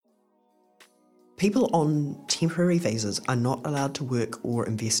People on temporary visas are not allowed to work or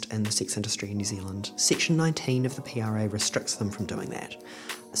invest in the sex industry in New Zealand. Section 19 of the PRA restricts them from doing that.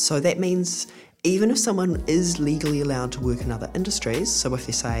 So that means even if someone is legally allowed to work in other industries, so if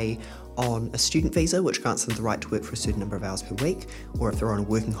they're, say, on a student visa, which grants them the right to work for a certain number of hours per week, or if they're on a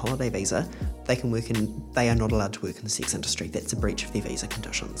working holiday visa, they are not allowed to work in the sex industry. That's a breach of their visa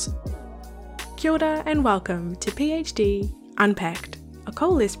conditions. Kia ora and welcome to PhD Unpacked, a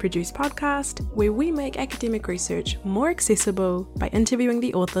Coalesce produced podcast where we make academic research more accessible by interviewing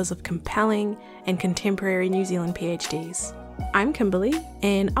the authors of compelling and contemporary New Zealand PhDs. I'm Kimberly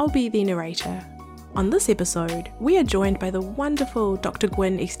and I'll be the narrator. On this episode, we are joined by the wonderful Dr.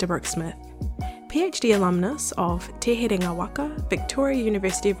 Gwyn Easterbrook-Smith, PhD alumnus of Te Herenga Waka, Victoria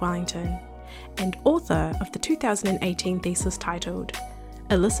University of Wellington, and author of the 2018 thesis titled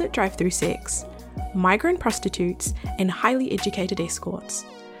Illicit Drive-Through Sex, Migrant Prostitutes and Highly Educated Escorts,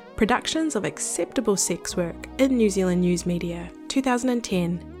 Productions of Acceptable Sex Work in New Zealand News Media,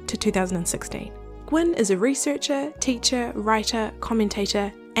 2010 to 2016. Gwyn is a researcher, teacher, writer,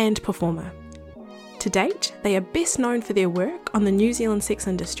 commentator, and performer. To date, they are best known for their work on the New Zealand sex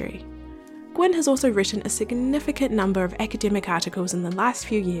industry. Gwyn has also written a significant number of academic articles in the last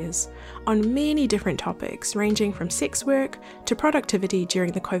few years on many different topics, ranging from sex work to productivity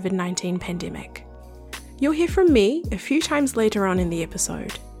during the COVID-19 pandemic. You'll hear from me a few times later on in the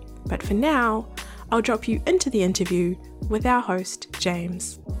episode, but for now, I'll drop you into the interview with our host,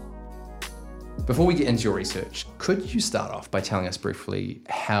 James. Before we get into your research, could you start off by telling us briefly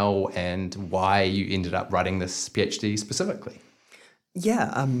how and why you ended up writing this PhD specifically?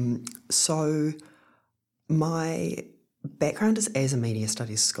 Yeah, so my background is as a media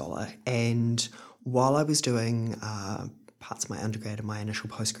studies scholar, and while I was doing parts of my undergrad and my initial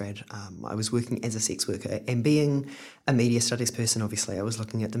postgrad, I was working as a sex worker, and being a media studies person, obviously, I was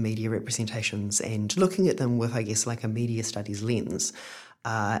looking at the media representations and looking at them with, I guess, like a media studies lens.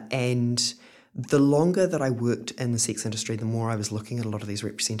 And the longer that I worked in the sex industry, the more I was looking at a lot of these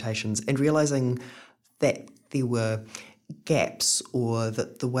representations and realising that there were gaps, or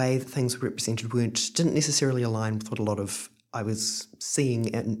that the way that things were represented didn't necessarily align with what a lot of I was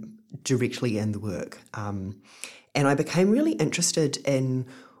seeing directly in the work. And I became really interested in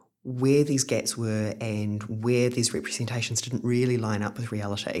where these gaps were and where these representations didn't really line up with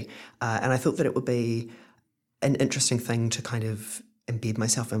reality. And I thought that it would be an interesting thing to kind of embed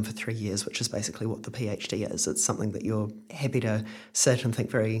myself in for 3 years, which is basically what the PhD is. It's something that you're happy to sit and think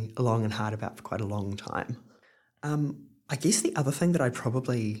very long and hard about for quite a long time. I guess the other thing that I'd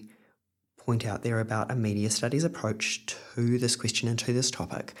probably point out there about a media studies approach to this question and to this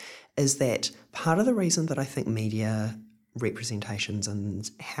topic is that part of the reason that I think media representations and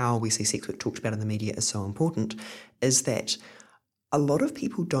how we see sex work talked about in the media is so important is that a lot of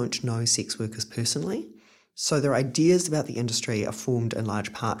people don't know sex workers personally. So their ideas about the industry are formed in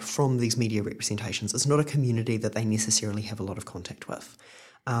large part from these media representations. It's not a community that they necessarily have a lot of contact with.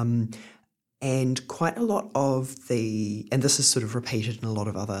 And quite a lot of and this is sort of repeated in a lot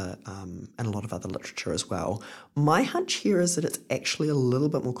of other literature as well. My hunch here is that it's actually a little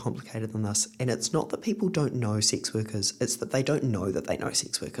bit more complicated than this, and it's not that people don't know sex workers, it's that they don't know that they know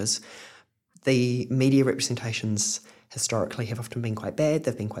sex workers. The media representations historically have often been quite bad,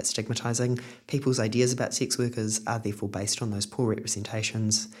 they've been quite stigmatising. People's ideas about sex workers are therefore based on those poor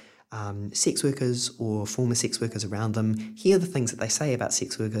representations. Sex workers or former sex workers around them hear the things that they say about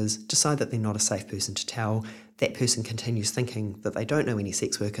sex workers, decide that they're not a safe person to tell. That person continues thinking that they don't know any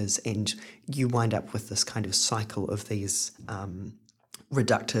sex workers, and you wind up with this kind of cycle of these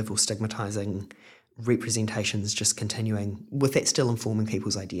reductive or stigmatising representations just continuing, with that still informing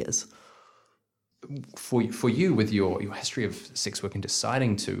people's ideas. For you, with your history of sex work and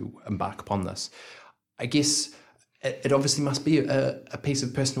deciding to embark upon this, I guess it obviously must be a piece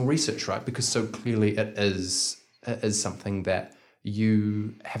of personal research, right? Because so clearly it is something that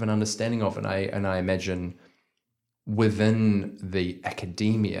you have an understanding of, and I imagine within the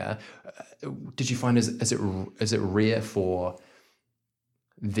academia, did you find is it rare for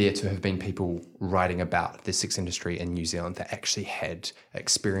there to have been people writing about the sex industry in New Zealand that actually had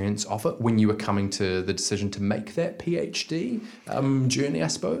experience of it when you were coming to the decision to make that PhD journey, I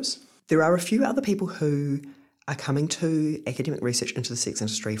suppose? There are a few other people who are coming to academic research into the sex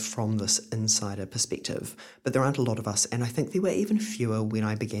industry from this insider perspective, but there aren't a lot of us, and I think there were even fewer when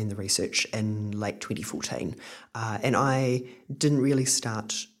I began the research in late 2014. And I didn't really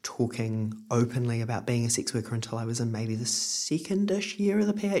start talking openly about being a sex worker until I was in maybe the second-ish year of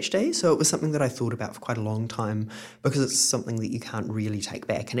the PhD, so it was something that I thought about for quite a long time, because it's something that you can't really take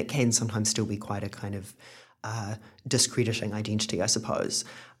back, and it can sometimes still be quite a kind of discrediting identity, I suppose.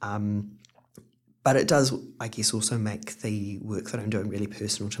 But it does, I guess, also make the work that I'm doing really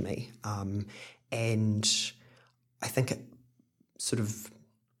personal to me. And I think it sort of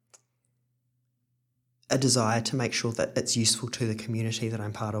a desire to make sure that it's useful to the community that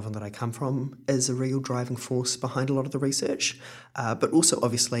I'm part of and that I come from is a real driving force behind a lot of the research. But also,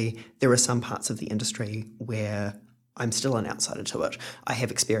 obviously, there are some parts of the industry where I'm still an outsider to it. I have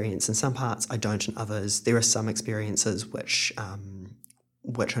experience in some parts, I don't in others. There are some experiences which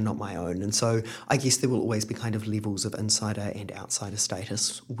are not my own. And so I guess there will always be kind of levels of insider and outsider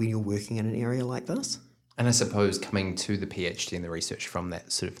status when you're working in an area like this. And I suppose coming to the PhD and the research from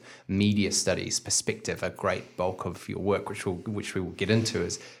that sort of media studies perspective, a great bulk of your work, which we will get into,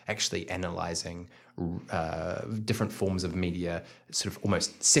 is actually analysing different forms of media, sort of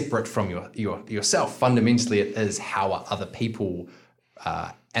almost separate from yourself. Fundamentally, it is how are other people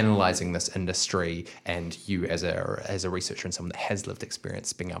analysing this industry, and you as a researcher and someone that has lived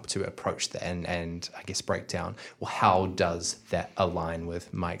experience being able to approach that and I guess break down, well, how does that align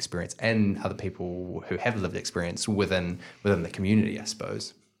with my experience and other people who have lived experience within the community, I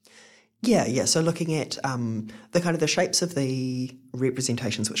suppose. Yeah. So looking at the kind of the shapes of the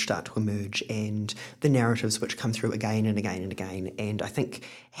representations which start to emerge and the narratives which come through again and again and again. And I think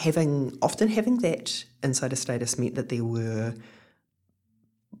having that insider status meant that there were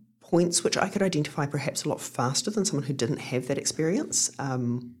points which I could identify perhaps a lot faster than someone who didn't have that experience,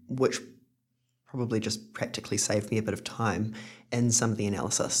 which probably just practically saved me a bit of time in some of the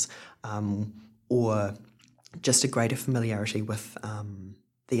analysis, or just a greater familiarity with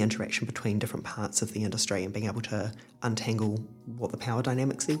the interaction between different parts of the industry and being able to untangle what the power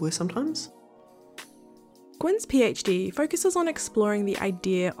dynamics there were sometimes. Gwyn's PhD focuses on exploring the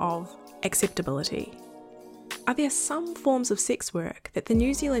idea of acceptability. Are there some forms of sex work that the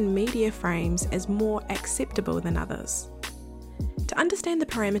New Zealand media frames as more acceptable than others? To understand the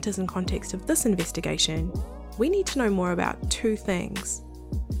parameters and context of this investigation, we need to know more about two things.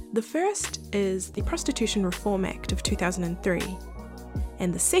 The first is the Prostitution Reform Act of 2003,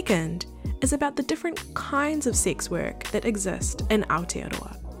 and the second is about the different kinds of sex work that exist in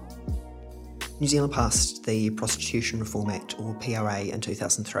Aotearoa. New Zealand passed the Prostitution Reform Act, or PRA, in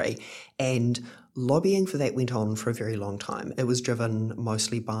 2003, and lobbying for that went on for a very long time. It was driven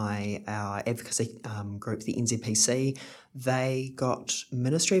mostly by our advocacy group, the NZPC. They got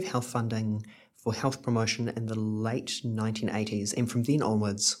Ministry of Health funding for health promotion in the late 1980s, and from then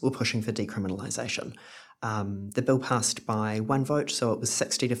onwards were pushing for decriminalisation. The bill passed by one vote, so it was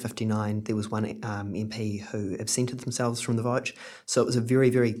 60 to 59. There was one MP who absented themselves from the vote, so it was a very,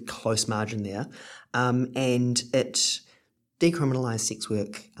 very close margin there. And it decriminalised sex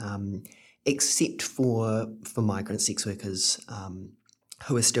work, except for migrant sex workers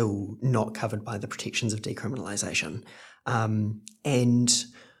who are still not covered by the protections of decriminalisation. And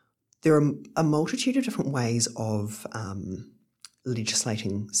there are a multitude of different ways of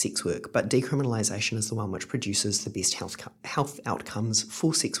legislating sex work, but decriminalisation is the one which produces the best health outcomes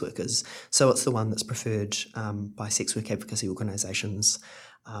for sex workers. So it's the one that's preferred by sex work advocacy organisations,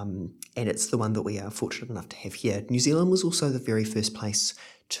 and it's the one that we are fortunate enough to have here. New Zealand was also the very first place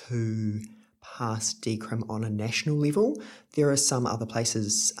to pass decrim on a national level. There are some other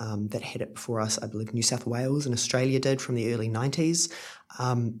places that had it before us. I believe New South Wales and Australia did from the early 90s,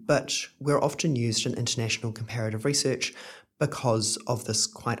 but we're often used in international comparative research because of this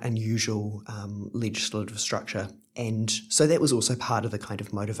quite unusual legislative structure. And so that was also part of the kind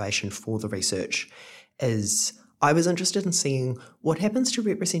of motivation for the research, is I was interested in seeing what happens to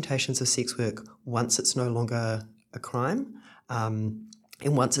representations of sex work once it's no longer a crime,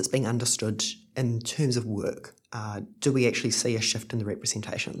 and once it's being understood in terms of work. Do we actually see a shift in the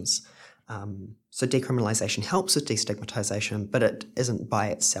representations? So decriminalisation helps with destigmatisation, but it isn't by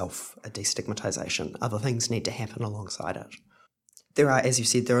itself a destigmatisation. Other things need to happen alongside it. There are, as you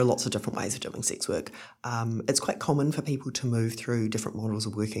said, there are lots of different ways of doing sex work. It's quite common for people to move through different models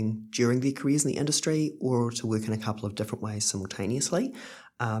of working during their careers in the industry, or to work in a couple of different ways simultaneously.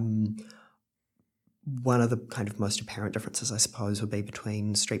 One of the kind of most apparent differences, I suppose, would be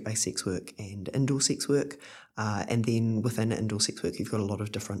between street-based sex work and indoor sex work. And then within indoor sex work, you've got a lot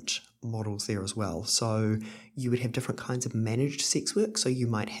of different models there as well. So you would have different kinds of managed sex work. So you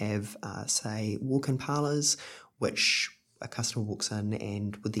might have, say, walk-in parlours, which a customer walks in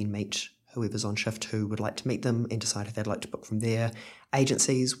and would then meet whoever's on shift who would like to meet them and decide if they'd like to book from there.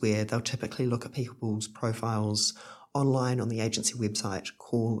 Agencies, where they'll typically look at people's profiles online on the agency website,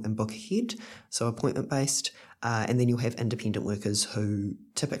 call and book ahead, so appointment-based. And then you'll have independent workers who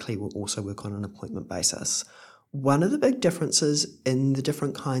typically will also work on an appointment basis. One of the big differences in the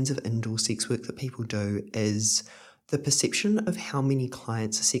different kinds of indoor sex work that people do is the perception of how many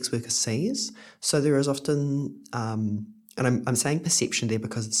clients a sex worker sees. So there is often, and I'm saying perception there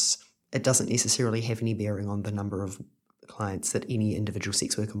because it doesn't necessarily have any bearing on the number of clients that any individual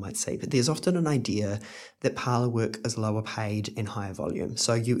sex worker might see, but there's often an idea that parlour work is lower paid and higher volume.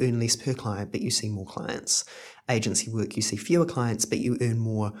 So you earn less per client, but you see more clients. Agency work, you see fewer clients, but you earn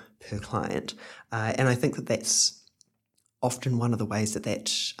more per client. And I think that that's often one of the ways that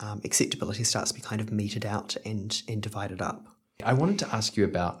acceptability starts to be kind of meted out and divided up. I wanted to ask you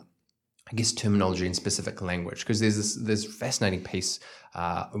about, I guess, terminology and specific language, because there's a fascinating piece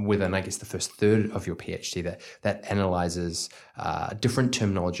within, I guess, the first third of your PhD that analyses different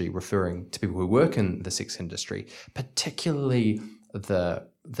terminology referring to people who work in the sex industry, particularly the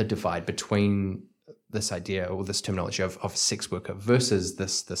divide between this idea or this terminology of sex worker versus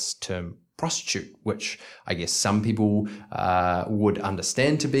this term prostitute, which I guess some people would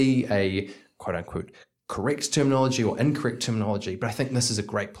understand to be a quote unquote correct terminology or incorrect terminology. But I think this is a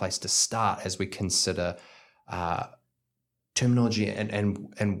great place to start as we consider terminology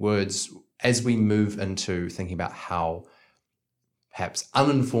and words as we move into thinking about how perhaps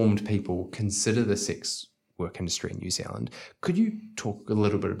uninformed people consider the sex work industry in New Zealand. Could you talk a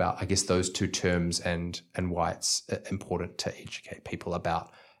little bit about, I guess, those two terms and why it's important to educate people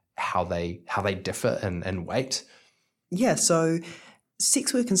about how they differ in weight? Yeah, so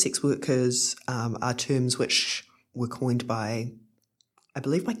sex work and sex workers are terms which were coined by, I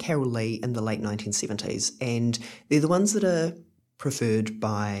believe, by Carol Lee in the late 1970s, and they're the ones that are preferred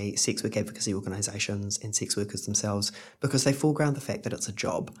by sex work advocacy organisations and sex workers themselves because they foreground the fact that it's a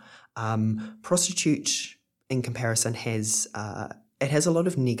job. Prostitute, in comparison, has a lot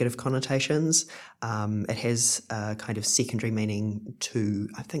of negative connotations. It has a kind of secondary meaning to,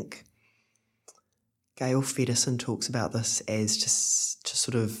 I think, Gail Feddersen talks about this as just to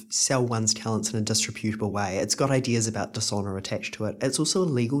sort of sell one's talents in a disreputable way. It's got ideas about dishonour attached to it. It's also a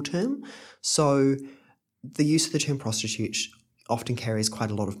legal term, so the use of the term prostitute often carries quite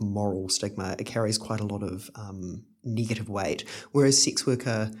a lot of moral stigma. It carries quite a lot of negative weight, whereas sex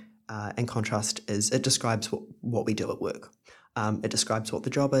worker, in contrast, it describes what we do at work. It describes what the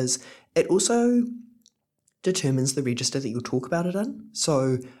job is. It also determines the register that you'll talk about it in.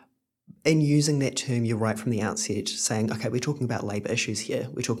 So in using that term, you're right from the outset saying, okay, we're talking about labour issues here.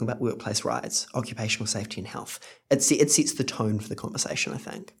 We're talking about workplace rights, occupational safety and health. It sets the tone for the conversation, I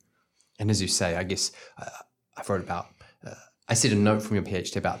think. And as you say, I guess I've wrote about, I said a note from your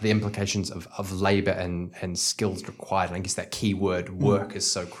PhD about the implications of labour and skills required. And I guess that key word, work,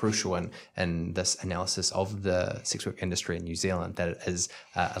 is so crucial in this analysis of the sex work industry in New Zealand, that it is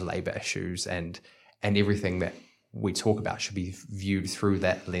labour issues and everything that we talk about should be viewed through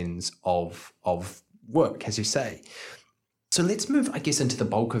that lens of work, as you say. So let's move, I guess, into the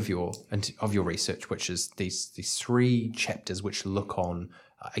bulk of your research, which is these three chapters which look on,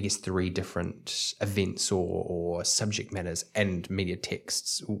 I guess, three different events or subject matters and media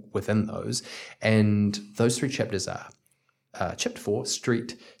texts within those. And those three chapters are Chapter 4,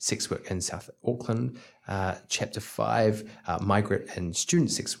 Street Sex Work in South Auckland, Chapter 5, Migrant and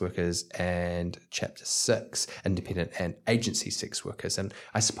Student Sex Workers, and Chapter 6, Independent and Agency Sex Workers. And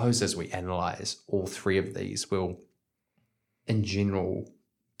I suppose as we analyse all three of these, we'll, in general,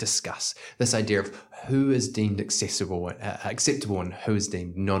 discuss this idea of who is deemed acceptable and who is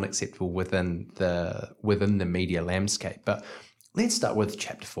deemed non-acceptable within the media landscape. But let's start with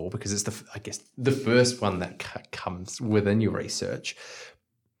Chapter 4 because it's the first one that comes within your research.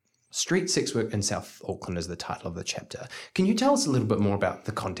 Street Sex Work in South Auckland is the title of the chapter. Can you tell us a little bit more about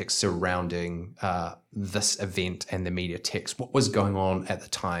the context surrounding this event and the media text? What was going on at the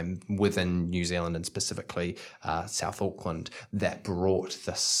time within New Zealand and specifically South Auckland that brought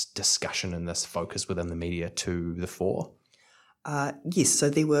this discussion and this focus within the media to the fore? Yes, so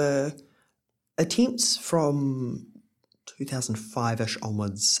there were attempts from 2005-ish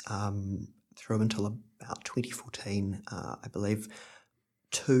onwards through until about 2014, I believe,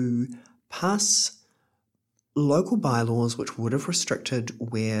 to pass local bylaws which would have restricted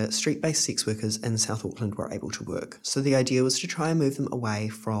where street-based sex workers in South Auckland were able to work. So the idea was to try and move them away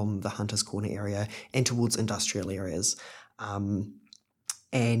from the Hunters Corner area and towards industrial areas.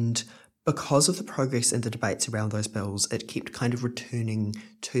 And because of the progress and the debates around those bills, it kept kind of returning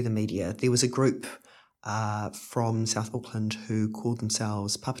to the media. There was a group from South Auckland who called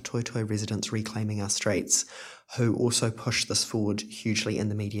themselves Papatoetoe Residents Reclaiming Our Streets, who also pushed this forward hugely in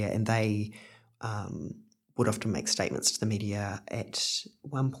the media, and they would often make statements to the media. At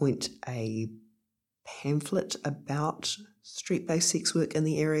one point, a pamphlet about street-based sex work in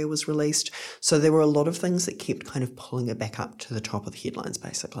the area was released. So there were a lot of things that kept kind of pulling it back up to the top of the headlines,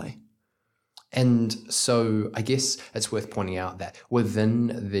 basically. And so I guess it's worth pointing out that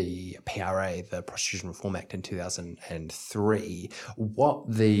within the PRA, the Prostitution Reform Act in 2003, what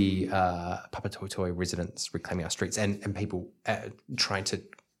the Papatoetoe residents reclaiming our streets and people trying to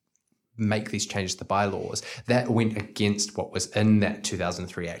make these changes to the bylaws, that went against what was in that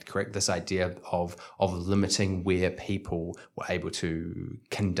 2003 Act, correct? This idea of limiting where people were able to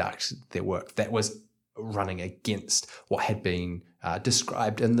conduct their work. That was running against what had been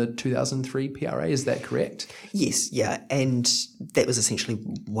described in the 2003 PRA, is that correct? Yes, yeah, and that was essentially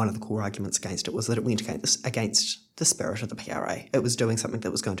one of the core arguments against it, was that it went against the spirit of the PRA. It was doing something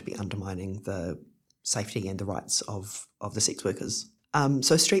that was going to be undermining the safety and the rights of the sex workers.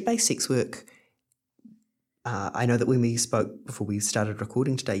 So street-based sex work, I know that when we spoke before we started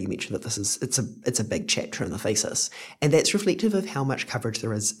recording today, you mentioned that it's a big chapter in the thesis, and that's reflective of how much coverage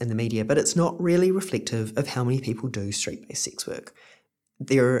there is in the media, but it's not really reflective of how many people do street-based sex work.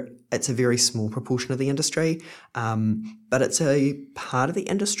 It's a very small proportion of the industry, but it's a part of the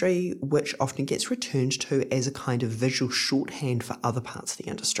industry which often gets returned to as a kind of visual shorthand for other parts of the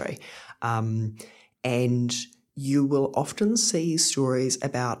industry. And you will often see stories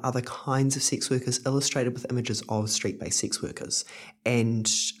about other kinds of sex workers illustrated with images of street-based sex workers,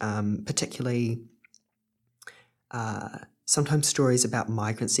 and particularly sometimes stories about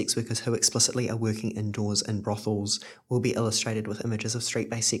migrant sex workers who explicitly are working indoors in brothels will be illustrated with images of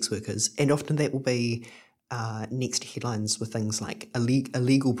street-based sex workers, and often that will be next to headlines with things like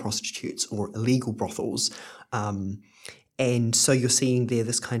illegal prostitutes or illegal brothels. And so you're seeing there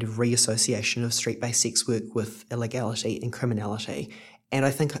this kind of reassociation of street-based sex work with illegality and criminality. And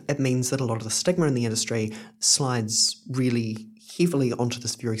I think it means that a lot of the stigma in the industry slides really heavily onto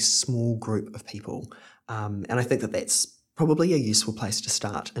this very small group of people. And I think that that's probably a useful place to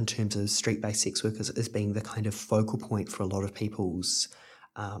start in terms of street-based sex workers as being the kind of focal point for a lot of people's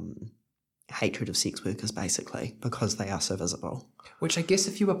hatred of sex workers, basically, because they are so visible. Which I guess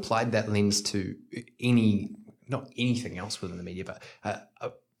if you applied that lens to not anything else within the media, but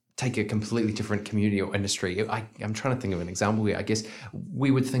take a completely different community or industry. I'm trying to think of an example here. I guess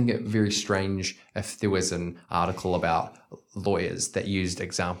we would think it very strange if there was an article about lawyers that used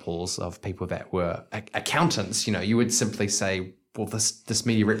examples of people that were accountants. You would simply say, well, this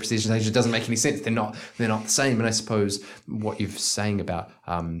media representation doesn't make any sense. They're not the same. And I suppose what you're saying about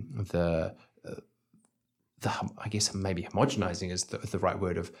the I guess maybe homogenizing is the right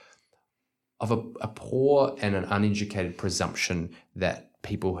word of a poor and an uneducated presumption that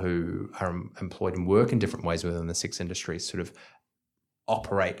people who are employed and work in different ways within the sex industry sort of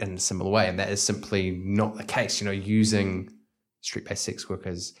operate in a similar way, and that is simply not the case. Using street-based sex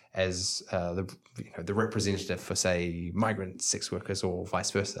workers as the representative for, say, migrant sex workers or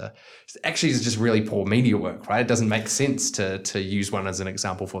vice versa, actually is just really poor media work, right? It doesn't make sense to use one as an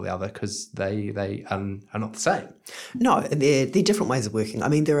example for the other because they are not the same. No, they're different ways of working. I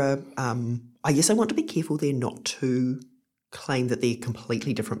mean, there are. I guess I want to be careful there not to claim that they're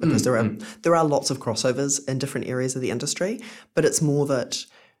completely different, because there are lots of crossovers in different areas of the industry, but it's more that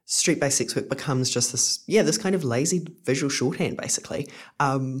street-based sex work becomes just this kind of lazy visual shorthand, basically.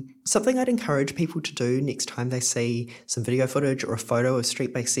 Something I'd encourage people to do next time they see some video footage or a photo of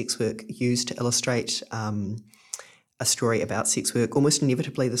street-based sex work used to illustrate a story about sex work, almost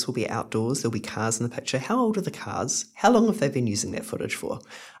inevitably this will be outdoors. There'll be cars in the picture. How old are the cars? How long have they been using that footage for?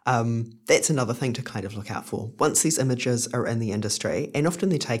 That's another thing to kind of look out for. Once these images are in the industry, and often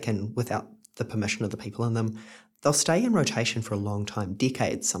they're taken without the permission of the people in them, they'll stay in rotation for a long time,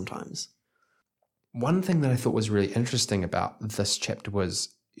 decades sometimes. One thing that I thought was really interesting about this chapter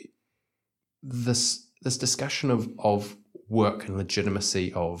was this discussion of work and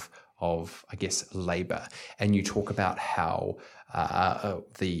legitimacy of I guess, labour. And you talk about how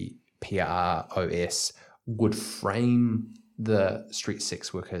the PROS would frame the street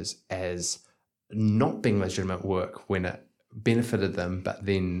sex workers as not being legitimate work when it benefited them, but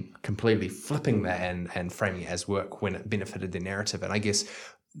then completely flipping that and framing it as work when it benefited their narrative. And I guess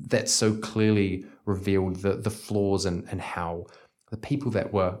that so clearly revealed the flaws and how the people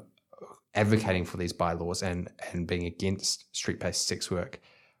that were advocating for these bylaws and being against street-based sex work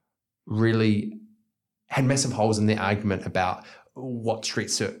really had massive holes in their argument about what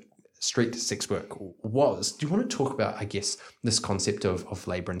street sex work was. Do you want to talk about, I guess, this concept of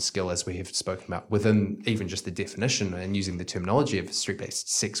labour and skill, as we have spoken about, within even just the definition and using the terminology of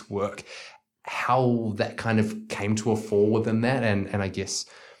street-based sex work, how that kind of came to a fore within that? And I guess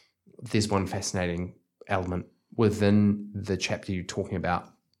there's one fascinating element within the chapter you're talking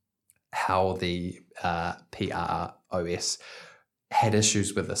about how the PROS had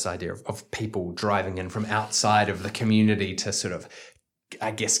issues with this idea of people driving in from outside of the community to sort of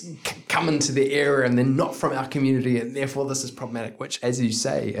I guess, come into the area and they're not from our community, and therefore this is problematic, which, as you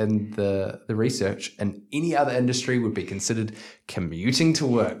say in the research, in any other industry would be considered commuting to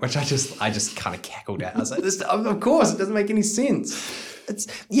work, which I just kind of cackled at. I was like, this, of course, it doesn't make any sense.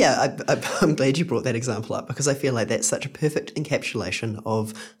 I'm glad you brought that example up, because I feel like that's such a perfect encapsulation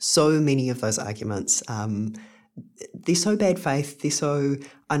of so many of those arguments. They're so bad faith, they're so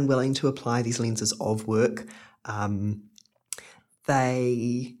unwilling to apply these lenses of work.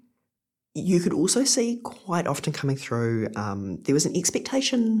 You could also see quite often coming through, there was an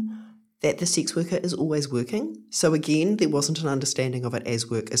expectation that the sex worker is always working. So again, there wasn't an understanding of it as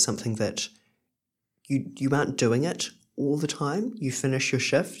work as something that you aren't doing it all the time. You finish your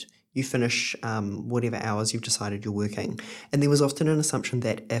shift, you finish whatever hours you've decided you're working. And there was often an assumption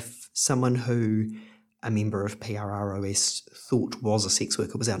that if someone who a member of PRROS thought was a sex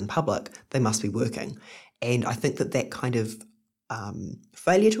worker was out in public, they must be working. And I think that kind of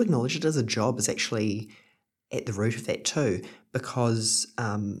failure to acknowledge it as a job is actually at the root of that too, because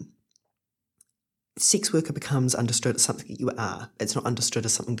sex worker becomes understood as something that you are. It's not understood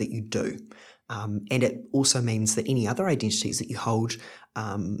as something that you do. And it also means that any other identities that you hold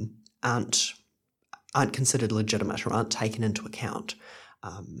aren't considered legitimate or aren't taken into account.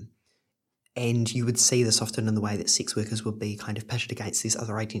 And you would see this often in the way that sex workers would be kind of pitted against these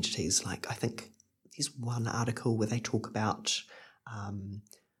other identities. Like, I think there's one article where they talk about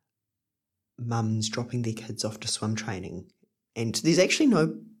mums dropping their kids off to swim training. And there's actually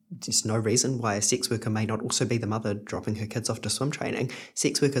no reason why a sex worker may not also be the mother dropping her kids off to swim training.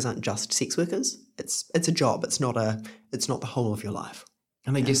 Sex workers aren't just sex workers. It's a job. It's not the whole of your life.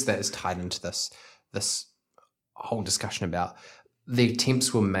 And I guess that is tied into this whole discussion about the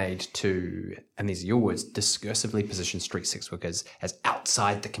attempts were made to, and these are your words, discursively position street sex workers as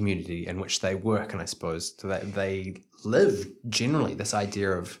outside the community in which they work. And I suppose that they live generally this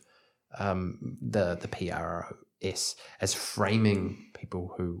idea of the PROS as framing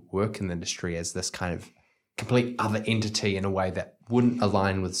people who work in the industry as this kind of complete other entity in a way that wouldn't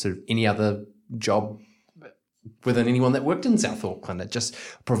align with sort of any other job within anyone that worked in South Auckland. It just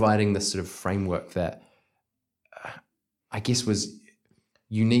providing this sort of framework that I guess was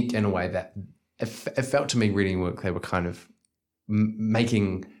unique in a way that it felt to me reading work, they were kind of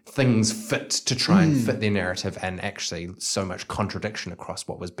making things fit to try and fit their narrative, and actually so much contradiction across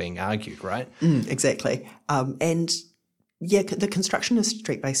what was being argued, right? Exactly. And yeah, the construction of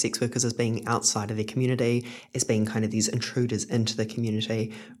street-based sex workers as being outside of their community, as being kind of these intruders into the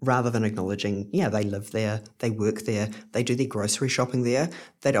community, rather than acknowledging, they live there, they work there, they do their grocery shopping there.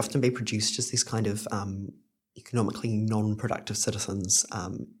 They'd often be produced as this kind of economically non-productive citizens,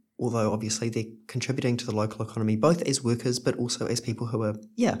 although obviously they're contributing to the local economy, both as workers but also as people who are,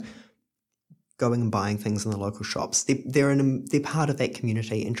 going and buying things in the local shops. They're part of that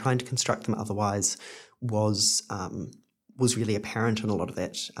community, and trying to construct them otherwise was really apparent in a lot of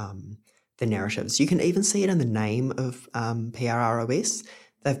that, the narratives. You can even see it in the name of PRROS.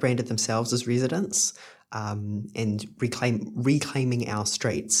 They've branded themselves as residents, and reclaiming our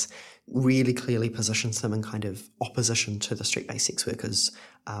streets really clearly positions them in kind of opposition to the street-based sex workers,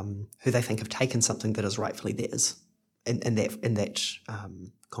 who they think have taken something that is rightfully theirs in that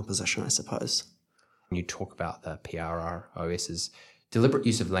composition, I suppose. You talk about the PRROS's deliberate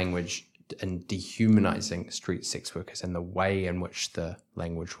use of language and dehumanizing street sex workers, and the way in which the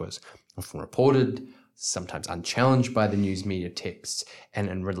language was often reported, sometimes unchallenged by the news media texts, and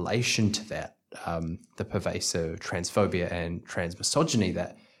in relation to that, the pervasive transphobia and transmisogyny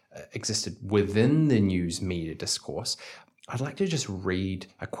that existed within the news media discourse. I'd like to just read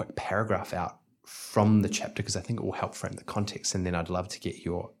a quick paragraph out from the chapter, because I think it will help frame the context, and then I'd love to get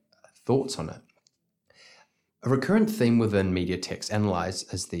your thoughts on it. A recurrent theme within media text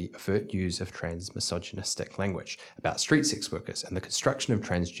analysed is the overt use of transmisogynistic language about street sex workers and the construction of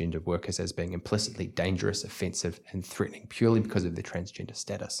transgender workers as being implicitly dangerous, offensive, and threatening purely because of their transgender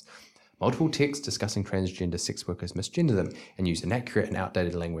status. Multiple texts discussing transgender sex workers misgender them and use inaccurate and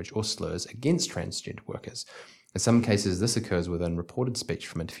outdated language or slurs against transgender workers. In some cases, this occurs within reported speech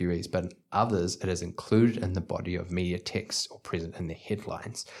from interviewees, but in others, it is included in the body of media text or present in their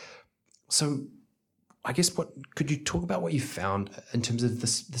headlines. So, I guess could you talk about what you found in terms of the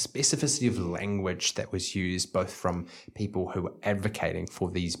specificity of language that was used both from people who were advocating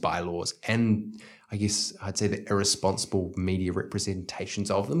for these bylaws and I guess I'd say the irresponsible media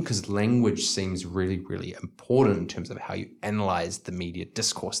representations of them, because language seems really, really important in terms of how you analyze the media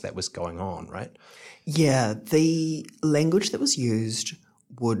discourse that was going on, right? Yeah, the language that was used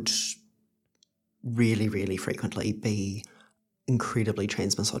would really, really frequently be incredibly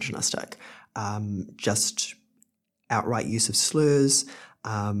transmisogynistic. Just outright use of slurs,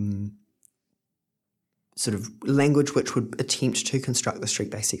 sort of language which would attempt to construct the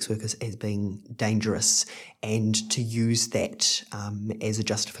street-based sex workers as being dangerous, and to use that as a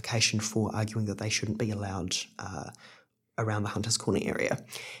justification for arguing that they shouldn't be allowed around the Hunters Corner area.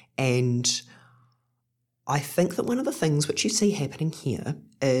 And I think that one of the things which you see happening here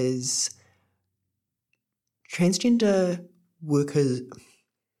is transgender workers.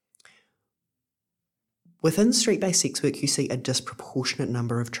 Within street-based sex work, you see a disproportionate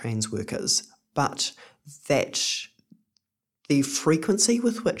number of trans workers, but that the frequency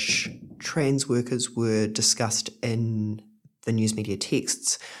with which trans workers were discussed in the news media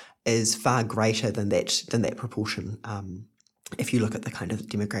texts is far greater than that proportion, if you look at the kind of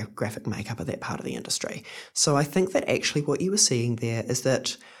demographic makeup of that part of the industry. So I think that actually what you were seeing there is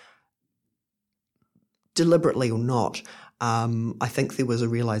that, deliberately or not, I think there was a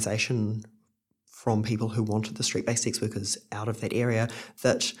realisation from people who wanted the street-based sex workers out of that area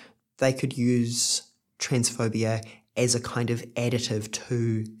that they could use transphobia as a kind of additive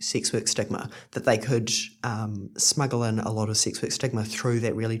to sex work stigma, that they could smuggle in a lot of sex work stigma through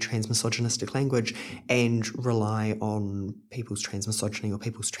that really transmisogynistic language and rely on people's transmisogyny or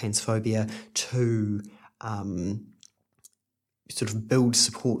people's transphobia to sort of build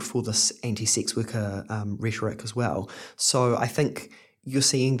support for this anti-sex worker rhetoric as well. So I think you're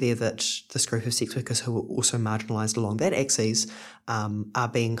seeing there that this group of sex workers who are also marginalised along that axis are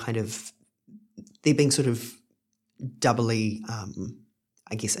being they're being sort of doubly,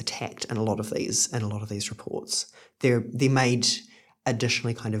 I guess, attacked in a lot of these reports. They're made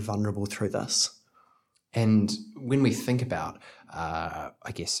additionally kind of vulnerable through this. And when we think about, I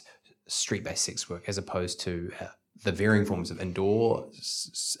guess, street-based sex work as opposed to the varying forms of indoor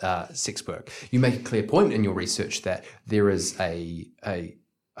sex work, you make a clear point in your research that there is a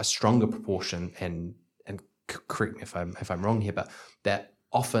stronger proportion, and correct me if I'm wrong here, but that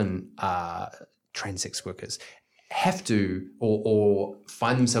often trans sex workers have to or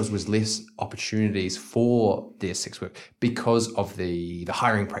find themselves with less opportunities for their sex work because of the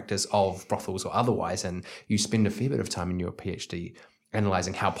hiring practice of brothels or otherwise. And you spend a fair bit of time in your PhD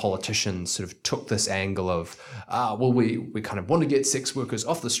analysing how politicians sort of took this angle of, we kind of want to get sex workers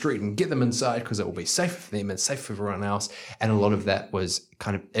off the street and get them inside because it will be safe for them and safe for everyone else. And a lot of that was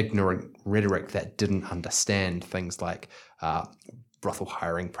kind of ignorant rhetoric that didn't understand things like brothel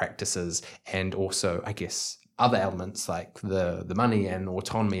hiring practices, and also, I guess, other elements like the money and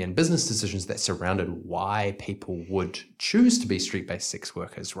autonomy and business decisions that surrounded why people would choose to be street-based sex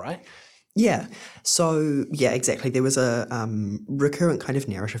workers, right? Yeah. So, yeah, exactly. There was a recurrent kind of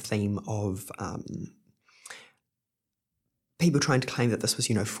narrative theme of people trying to claim that this was,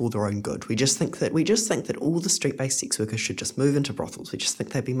 for their own good. We just think that all the street-based sex workers should just move into brothels. We just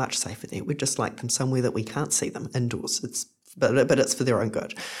think they'd be much safer there. We'd just like them somewhere that we can't see them indoors. But it's for their own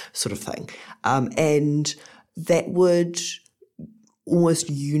good, sort of thing. And that would almost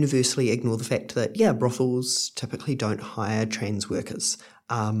universally ignore the fact that, brothels typically don't hire trans workers.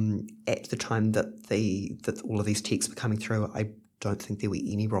 At the time that all of these texts were coming through, I don't think there were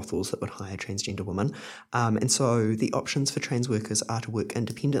any brothels that would hire transgender women. And so the options for trans workers are to work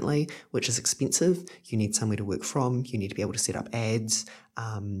independently, which is expensive. You need somewhere to work from. You need to be able to set up ads.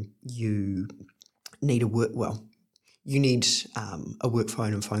 You need you need a work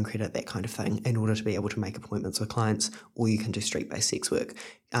phone and phone credit, that kind of thing, in order to be able to make appointments with clients, or you can do street-based sex work.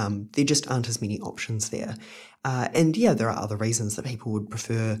 There just aren't as many options there. And there are other reasons that people would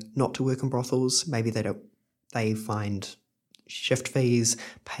prefer not to work in brothels. Maybe they find shift fees,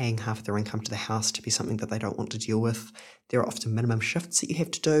 paying half of their income to the house to be something that they don't want to deal with. There are often minimum shifts that you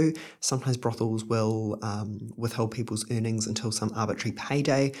have to do. Sometimes brothels will withhold people's earnings until some arbitrary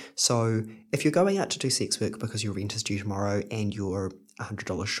payday. So if you're going out to do sex work because your rent is due tomorrow and you're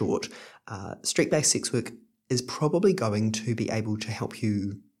 $100 short, street-based sex work is probably going to be able to help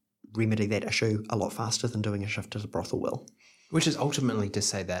you remedy that issue a lot faster than doing a shift at a brothel will. Which is ultimately to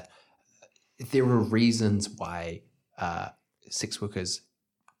say that there are reasons why sex workers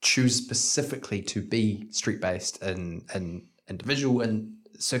choose specifically to be street-based in individual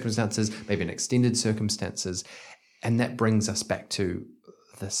circumstances, maybe in extended circumstances. And that brings us back to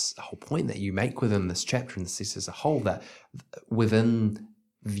this whole point that you make within this chapter and this as a whole, that within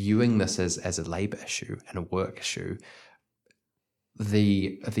viewing this as a labour issue and a work issue,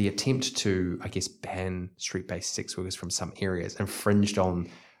 the attempt to, I guess, ban street-based sex workers from some areas infringed on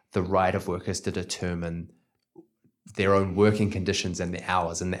the right of workers to determine their own working conditions and the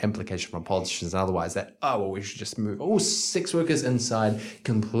hours, and the implication from politicians and otherwise that, we should just move all sex workers inside,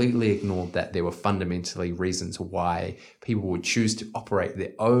 completely ignored that there were fundamentally reasons why people would choose to operate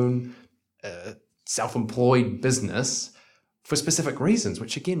their own self-employed business for specific reasons,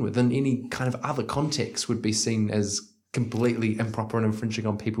 which again, within any kind of other context would be seen as completely improper and infringing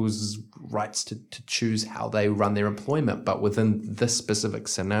on people's rights to choose how they run their employment. But within this specific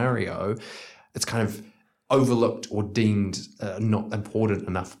scenario, it's kind of overlooked or deemed not important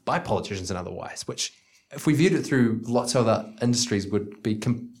enough by politicians and otherwise, which if we viewed it through lots of other industries would be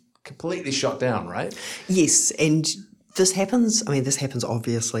completely shot down, right? Yes, and this happens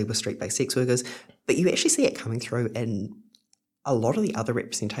obviously with street-based sex workers, but you actually see it coming through in a lot of the other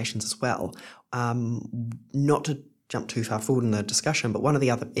representations as well. Not to jump too far forward in the discussion, but one of the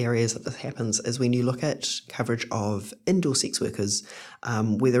other areas that this happens is when you look at coverage of indoor sex workers,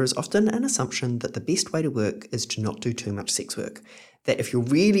 where there is often an assumption that the best way to work is to not do too much sex work. That if you're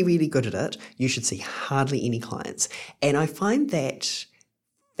really, really good at it, you should see hardly any clients. And I find that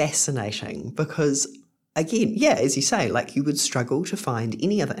fascinating because, again, yeah, as you say, like you would struggle to find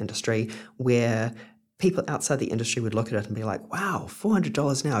any other industry where people outside the industry would look at it and be like, wow,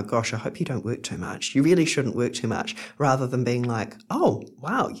 $400 an hour, gosh, I hope you don't work too much. You really shouldn't work too much, rather than being like, oh,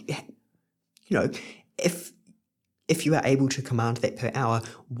 wow, if you are able to command that per hour,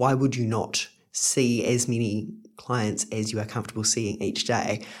 why would you not see as many clients as you are comfortable seeing each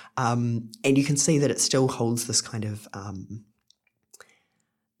day? And you can see that it still holds this kind of,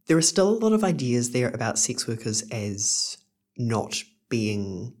 there are still a lot of ideas there about sex workers as not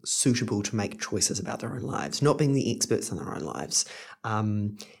being suitable to make choices about their own lives, not being the experts in their own lives,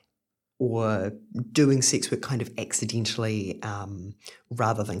 or doing sex work kind of accidentally,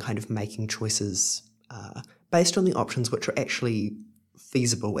 rather than kind of making choices based on the options which are actually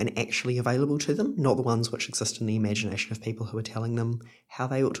feasible and actually available to them, not the ones which exist in the imagination of people who are telling them how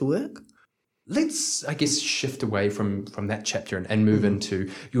they ought to work. Let's, I guess, shift away from that chapter and move into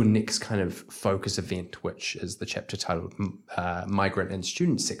your next kind of focus event, which is the chapter titled Migrant and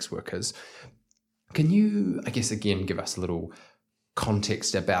Student Sex Workers. Can you, I guess, again, give us a little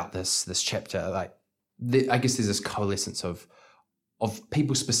context about this chapter? Like, I guess there's this coalescence of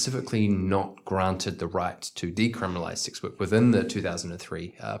people specifically not granted the right to decriminalise sex work within the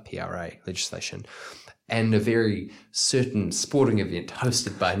 2003 PRA legislation, and a very certain sporting event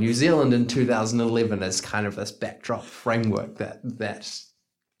hosted by New Zealand in 2011 as kind of this backdrop framework that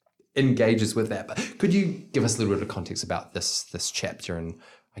engages with that. But could you give us a little bit of context about this chapter and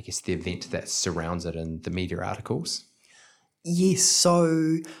I guess the event that surrounds it and the media articles? Yes,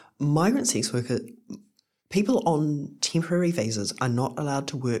 so migrant sex workers, people on temporary visas are not allowed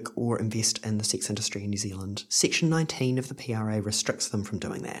to work or invest in the sex industry in New Zealand. Section 19 of the PRA restricts them from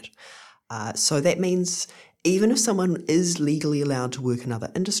doing that. So that means even if someone is legally allowed to work in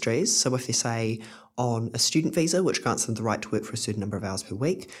other industries, so if they're, say, on a student visa, which grants them the right to work for a certain number of hours per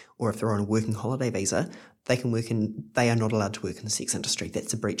week, or if they're on a working holiday visa, they are not allowed to work in the sex industry.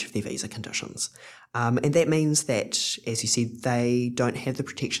 That's a breach of their visa conditions. And that means that, as you said, they don't have the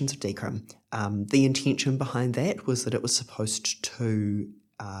protections of decrim. The intention behind that was that it was supposed to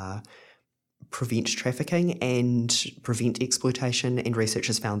prevent trafficking and prevent exploitation, and research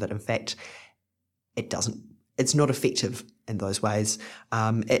has found that in fact it's not effective in those ways.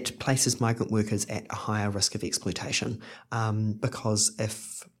 It places migrant workers at a higher risk of exploitation, because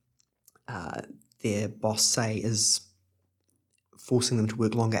if their boss, say, is forcing them to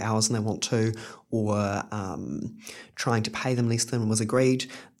work longer hours than they want to, or trying to pay them less than was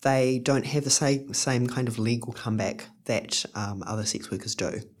agreed, they don't have the same kind of legal comeback that other sex workers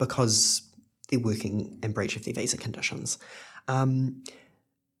do, because they're working in breach of their visa conditions. One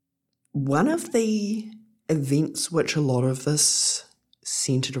of the events which a lot of this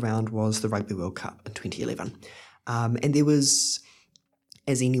centred around was the Rugby World Cup in 2011. And there was,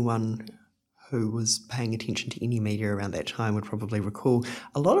 as anyone who was paying attention to any media around that time would probably recall,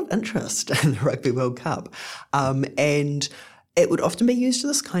 a lot of interest in the Rugby World Cup. And it would often be used as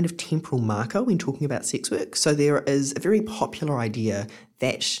this kind of temporal marker when talking about sex work. So there is a very popular idea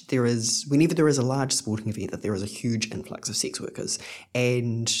that whenever there is a large sporting event, that there is a huge influx of sex workers.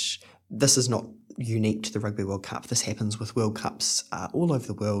 And this is not unique to the Rugby World Cup. This happens with World Cups all over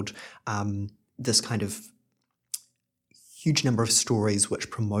the world. This kind of huge number of stories which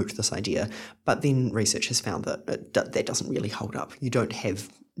promote this idea. But then research has found that that doesn't really hold up. You don't have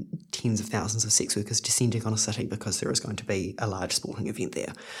tens of thousands of sex workers descending on a city because there is going to be a large sporting event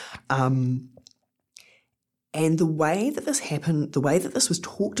there. And the way that this happened, the way that this was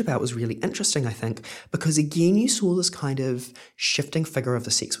talked about was really interesting, I think, because again, you saw this kind of shifting figure of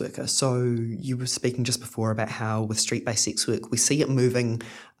the sex worker. So you were speaking just before about how with street-based sex work, we see it moving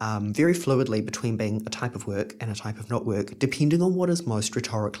very fluidly between being a type of work and a type of not work, depending on what is most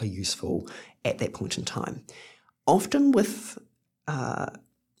rhetorically useful at that point in time. Often with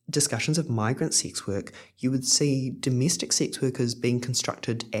discussions of migrant sex work, you would see domestic sex workers being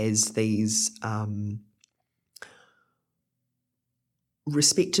constructed as these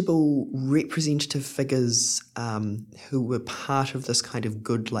respectable representative figures who were part of this kind of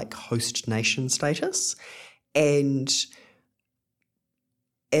good like host nation status. And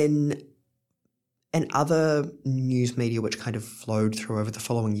in other news media which kind of flowed through over the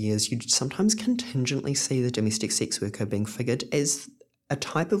following years, you'd sometimes contingently see the domestic sex worker being figured as a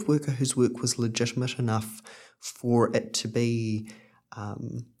type of worker whose work was legitimate enough for it to be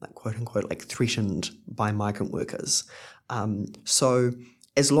like quote unquote like threatened by migrant workers. So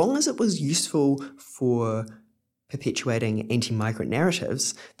as long as it was useful for perpetuating anti-migrant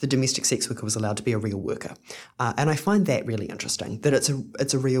narratives, the domestic sex worker was allowed to be a real worker. And I find that really interesting, that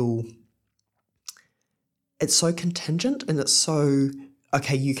it's a real... It's so contingent and it's so,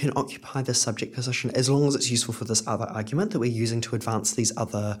 okay, you can occupy this subject position as long as it's useful for this other argument that we're using to advance these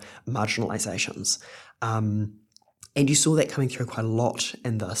other marginalisations. And you saw that coming through quite a lot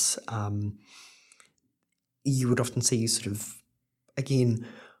in this. You would often see sort of, again,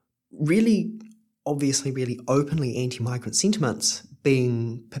 really obviously really openly anti-migrant sentiments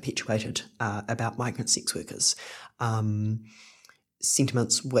being perpetuated about migrant sex workers.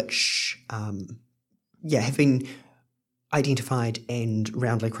 Sentiments which... have been identified and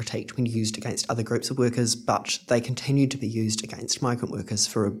roundly critiqued when used against other groups of workers, but they continued to be used against migrant workers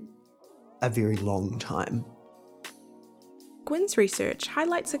for a very long time. Gwyn's research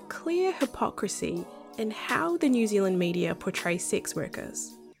highlights a clear hypocrisy in how the New Zealand media portray sex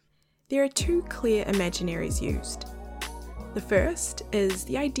workers. There are two clear imaginaries used. The first is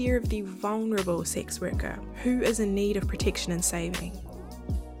the idea of the vulnerable sex worker who is in need of protection and saving.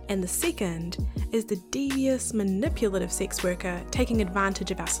 And the second is the devious, manipulative sex worker taking advantage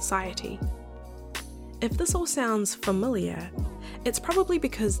of our society. If this all sounds familiar, it's probably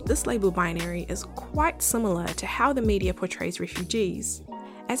because this label binary is quite similar to how the media portrays refugees,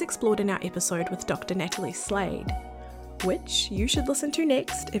 as explored in our episode with Dr. Natalie Slade, which you should listen to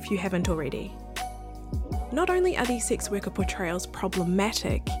next if you haven't already. Not only are these sex worker portrayals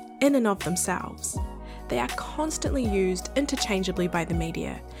problematic in and of themselves, they are constantly used interchangeably by the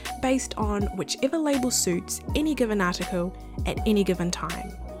media, based on whichever label suits any given article at any given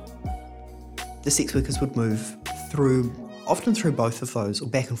time. The sex workers would move often through both of those, or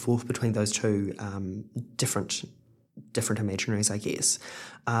back and forth between those two different imaginaries, I guess.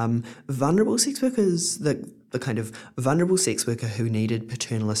 Vulnerable sex workers, the kind of vulnerable sex worker who needed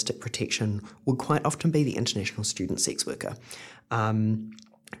paternalistic protection would quite often be the international student sex worker.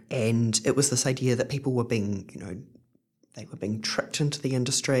 And it was this idea that people were being, they were being tricked into the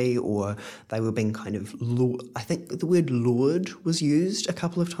industry, or they were being kind of, I think the word lured was used a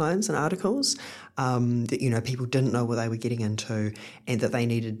couple of times in articles, that, people didn't know what they were getting into, and that they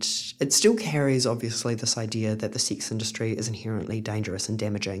needed, it still carries obviously this idea that the sex industry is inherently dangerous and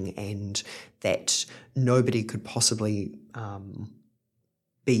damaging, and that nobody could possibly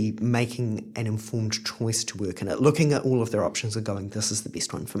be making an informed choice to work in it, looking at all of their options and going, this is the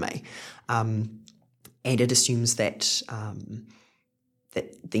best one for me. And it assumes that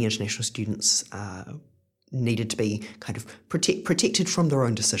that the international students needed to be kind of protected from their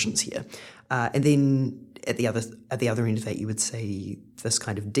own decisions here. And then at the other end of that, you would see this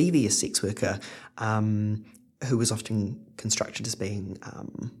kind of devious sex worker who was often constructed as being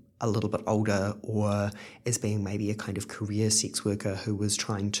a little bit older, or as being maybe a kind of career sex worker who was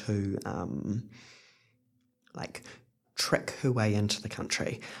trying to trick her way into the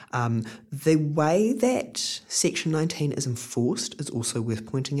country. The way that Section 19 is enforced is also worth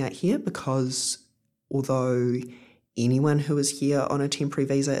pointing out here, because although anyone who is here on a temporary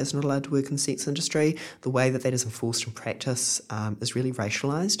visa is not allowed to work in the sex industry, the way that is enforced in practice is really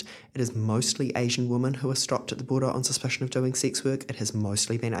racialised. It is mostly Asian women who are stopped at the border on suspicion of doing sex work. It has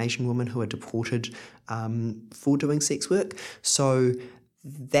mostly been Asian women who are deported for doing sex work. So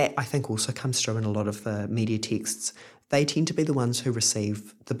that, I think, also comes through in a lot of the media texts. They tend to be the ones who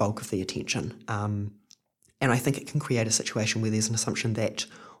receive the bulk of the attention. And I think it can create a situation where there's an assumption that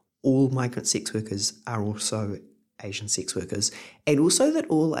all migrant sex workers are also Asian sex workers, and also that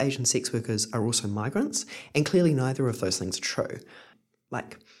all Asian sex workers are also migrants, and clearly neither of those things are true.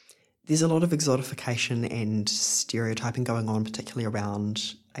 There's a lot of exotification and stereotyping going on, particularly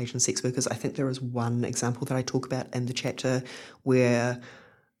around Asian sex workers. I think there is one example that I talk about in the chapter where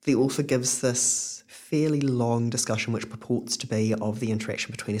the author gives this fairly long discussion which purports to be of the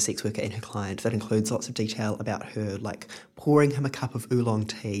interaction between a sex worker and her client, that includes lots of detail about her pouring him a cup of oolong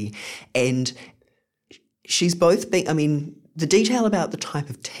tea, and she's both being, the detail about the type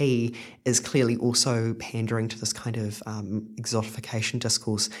of tea is clearly also pandering to this kind of exotification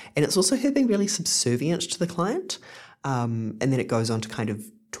discourse, and it's also her being really subservient to the client, and then it goes on to kind of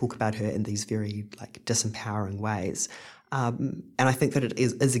talk about her in these very disempowering ways. And I think that it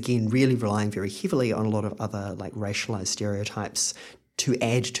is again really relying very heavily on a lot of other racialized stereotypes to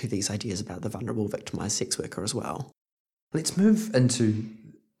add to these ideas about the vulnerable, victimized sex worker as well. Let's move into,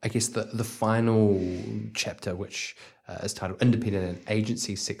 I guess, the final chapter, which is titled Independent and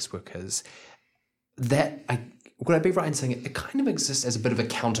Agency Sex Workers. Would I be right in saying it kind of exists as a bit of a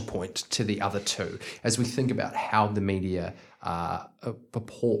counterpoint to the other two, as we think about how the media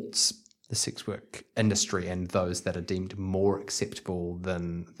purports the sex work industry and those that are deemed more acceptable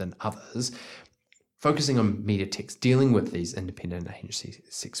than others, focusing on media text, dealing with these independent agency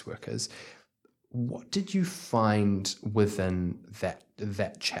sex workers. What did you find within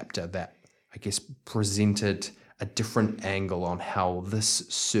that chapter that, I guess, presented a different angle on how this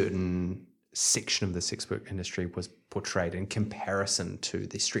certain section of the sex work industry was portrayed in comparison to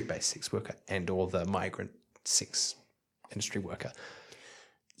the street-based sex worker and or the migrant sex industry worker?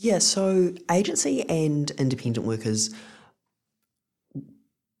 Yeah, so agency and independent workers,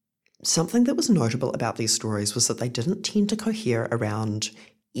 something that was notable about these stories was that they didn't tend to cohere around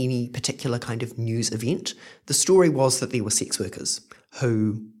any particular kind of news event. The story was that there were sex workers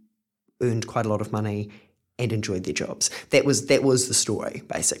who earned quite a lot of money and enjoyed their jobs. That was the story,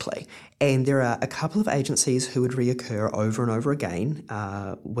 basically. And there are a couple of agencies who would reoccur over and over again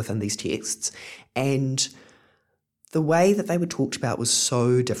within these texts, and the way that they were talked about was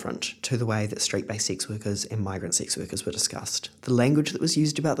so different to the way that street-based sex workers and migrant sex workers were discussed. The language that was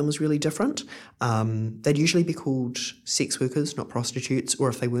used about them was really different. They'd usually be called sex workers, not prostitutes, or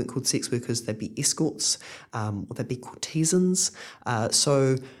if they weren't called sex workers, they'd be escorts, or they'd be courtesans.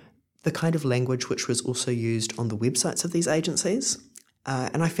 So the kind of language which was also used on the websites of these agencies.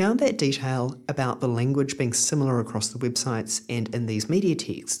 And I found that detail about the language being similar across the websites and in these media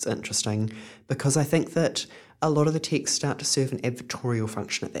texts interesting, because I think that a lot of the texts start to serve an advertorial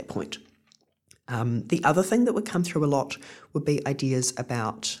function at that point. The other thing that would come through a lot would be ideas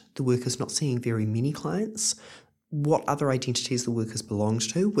about the workers not seeing very many clients, what other identities the workers belonged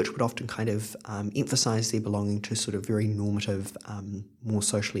to, which would often kind of emphasise their belonging to sort of very normative, more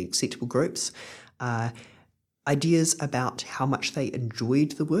socially acceptable groups. Ideas about how much they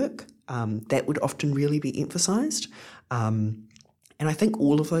enjoyed the work, that would often really be emphasised. And I think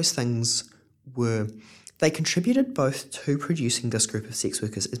all of those things they contributed both to producing this group of sex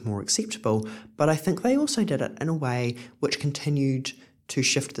workers as more acceptable, but I think they also did it in a way which continued to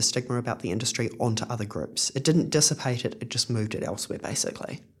shift the stigma about the industry onto other groups. It didn't dissipate it, it just moved it elsewhere,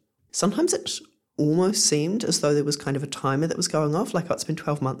 basically. Sometimes it almost seemed as though there was kind of a timer that was going off, it's been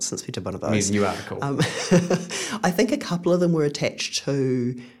 12 months since we did one of those. New article. I think a couple of them were attached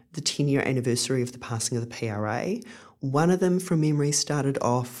to the 10-year anniversary of the passing of the PRA. One of them, from memory, started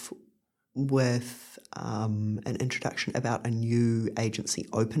off with an introduction about a new agency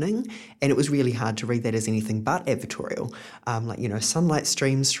opening, and it was really hard to read that as anything but advertorial. Sunlight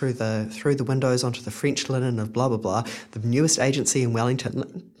streams through the windows onto the French linen of blah blah blah, the newest agency in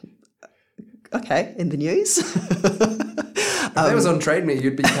Wellington. Okay, in the news. If that was on Trade Me,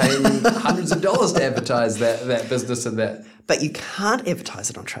 you'd be paying hundreds of dollars to advertise that business and that. But you can't advertise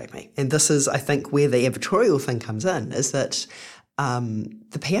it on Trade Me, and this is, I think, where the advertorial thing comes in, is that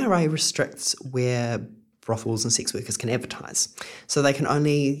the PRA restricts where brothels and sex workers can advertise. So they can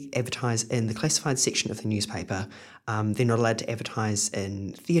only advertise in the classified section of the newspaper. They're not allowed to advertise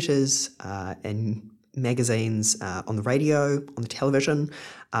in theatres, in magazines, on the radio, on the television.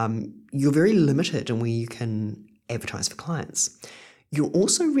 You're very limited in where you can advertise for clients. You're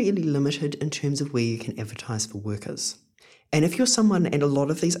also really limited in terms of where you can advertise for workers. And if you're someone, and a lot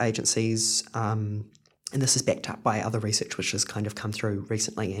of these agencies, and this is backed up by other research which has kind of come through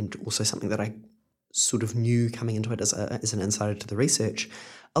recently, and also something that I sort of knew coming into it as an insider to the research,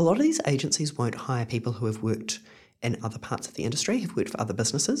 a lot of these agencies won't hire people who have worked in other parts of the industry, have worked for other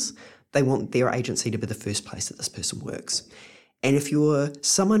businesses. They want their agency to be the first place that this person works. And if you're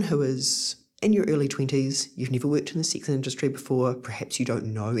someone who is in your early 20s, you've never worked in the sex industry before, perhaps you don't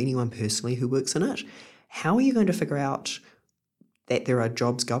know anyone personally who works in it, how are you going to figure out that there are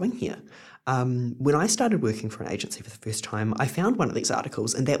jobs going here? When I started working for an agency for the first time, I found one of these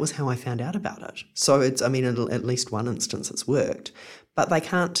articles, and that was how I found out about it. So it's, in at least one instance it's worked. But they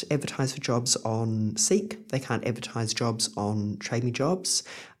can't advertise for jobs on Seek, they can't advertise jobs on Trade Me Jobs,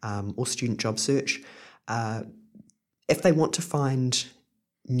 or Student Job Search. If they want to find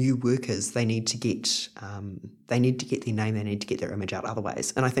new workers, they need to get their name, they need to get their image out other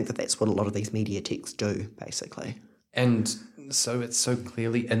ways. And I think that that's what a lot of these media texts do, basically. And so it's so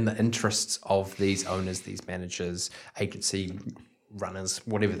clearly in the interests of these owners, these managers, agency runners,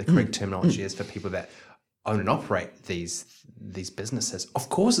 whatever the correct terminology is for people that own and operate these businesses. Of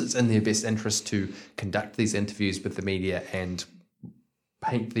course, it's in their best interest to conduct these interviews with the media and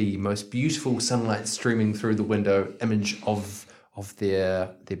paint the most beautiful sunlight streaming through the window image of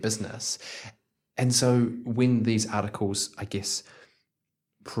their business. And so when these articles, I guess,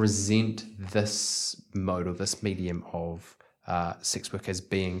 present this mode or this medium of sex work as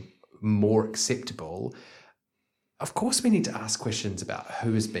being more acceptable, of course we need to ask questions about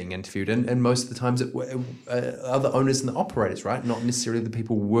who is being interviewed, and most of the times it are the owners and the operators, right? Not necessarily the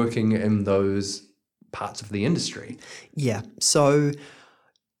people working in those parts of the industry. Yeah, so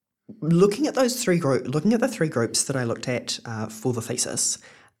looking at the three groups that I looked at for the thesis,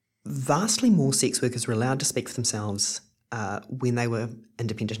 vastly more sex workers were allowed to speak for themselves when they were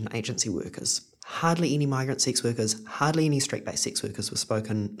independent and agency workers. Hardly any migrant sex workers, hardly any street-based sex workers were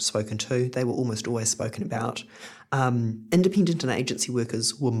spoken to. They were almost always spoken about. Independent and agency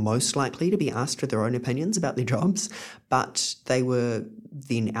workers were most likely to be asked for their own opinions about their jobs, but they were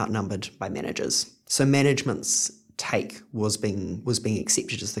then outnumbered by managers. So management's take was being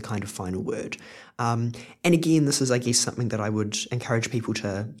accepted as the kind of final word. And again, this is, I guess, something that I would encourage people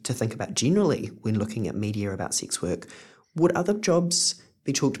to think about generally when looking at media about sex work. Would other jobs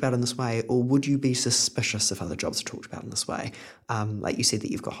be talked about in this way, or would you be suspicious if other jobs are talked about in this way? Like you said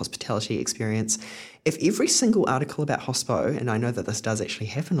that you've got hospitality experience. If every single article about hospo, and I know that this does actually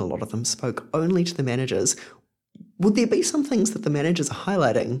happen, a lot of them spoke only to the managers, would there be some things that the managers are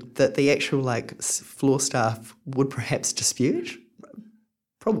highlighting that the actual floor staff would perhaps dispute?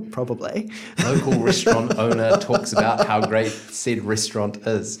 Probably. Local restaurant owner talks about how great said restaurant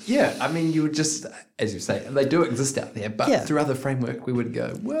is. Yeah, I mean, you would just, as you say, they do exist out there, but through other framework, we would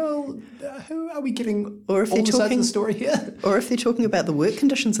go, well, who are we getting all the sides of the story here? Or if they're talking about the work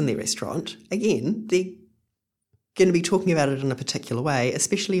conditions in their restaurant, again, they're going to be talking about it in a particular way,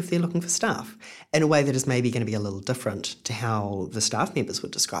 especially if they're looking for staff, in a way that is maybe going to be a little different to how the staff members would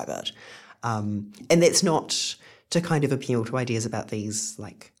describe it. And that's not to kind of appeal to ideas about these,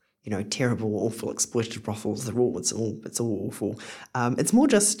 terrible, awful, exploitative brothels. It's all awful. It's more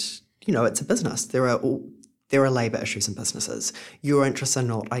just, it's a business. There are labour issues in businesses. Your interests are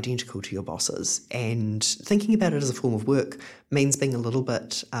not identical to your boss's, and thinking about it as a form of work means being a little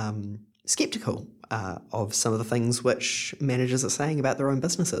bit sceptical of some of the things which managers are saying about their own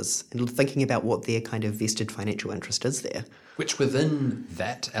businesses, and thinking about what their kind of vested financial interest is there. Which within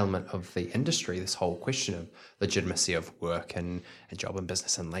that element of the industry, this whole question of legitimacy of work and job and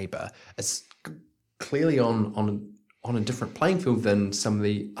business and labour is clearly on a different playing field than some of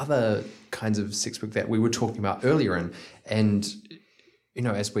the other kinds of sex work that we were talking about earlier. And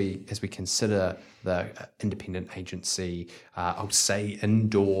as we consider the independent agency, I would say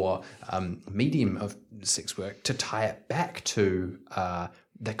indoor medium of sex work, to tie it back to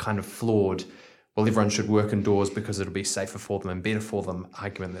that kind of flawed, well, everyone should work indoors because it'll be safer for them and better for them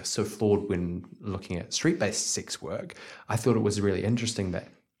argument that's so flawed when looking at street-based sex work. I thought it was really interesting that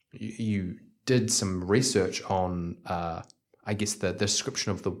you did some research on, I guess, the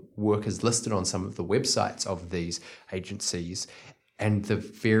description of the workers listed on some of the websites of these agencies, and the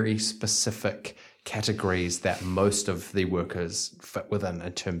very specific categories that most of the workers fit within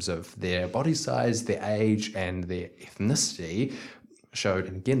in terms of their body size, their age, and their ethnicity showed,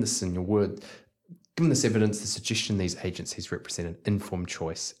 and again, this is in your word, given this evidence, the suggestion these agencies represent an informed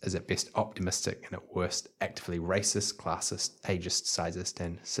choice is at best optimistic and at worst actively racist, classist, ageist, sizist,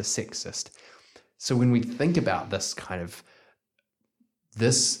 and sexist. So when we think about this kind of,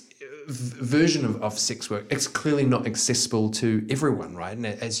 this version of sex work, it's clearly not accessible to everyone, right? And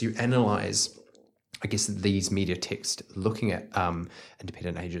as you analyse, I guess, these media texts looking at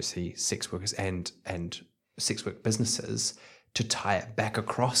independent agency sex workers and sex work businesses, to tie it back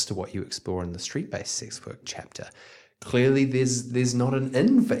across to what you explore in the street-based sex work chapter, clearly there's not an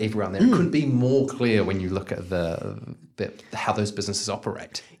in for everyone there. It could be more clear when you look at the how those businesses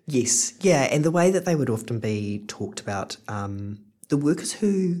operate. Yes, yeah, and the way that they would often be talked about,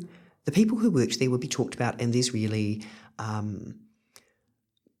 the people who worked there would be talked about in these really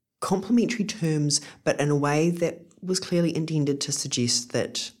complimentary terms, but in a way that was clearly intended to suggest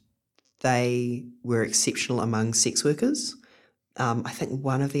that they were exceptional among sex workers. I think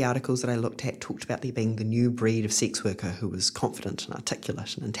one of the articles that I looked at talked about there being the new breed of sex worker who was confident and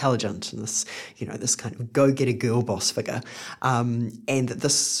articulate and intelligent, and this kind of go-getter girl boss figure, and that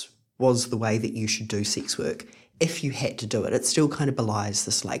this was the way that you should do sex work if you had to do it. It still kind of belies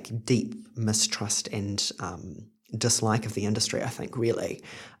this deep mistrust and dislike of the industry, I think, really.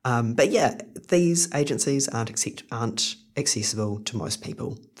 But yeah, these agencies aren't accessible to most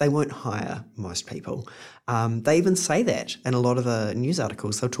people. They won't hire most people. They even say that in a lot of the news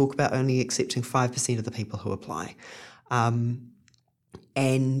articles. They'll talk about only accepting 5% of the people who apply. And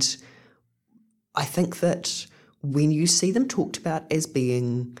I think that when you see them talked about as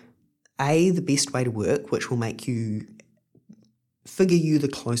being, A, the best way to work, which will make you figure you the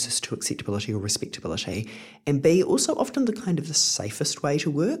closest to acceptability or respectability, and B, also often the kind of the safest way to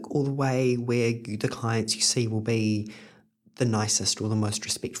work, or the way where the clients you see will be the nicest or the most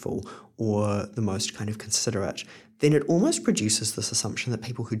respectful or the most kind of considerate, then it almost produces this assumption that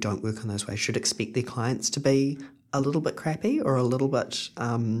people who don't work in those ways should expect their clients to be a little bit crappy or a little bit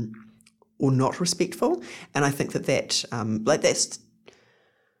or not respectful. And I think that that's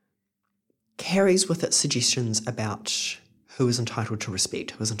carries with it suggestions about who is entitled to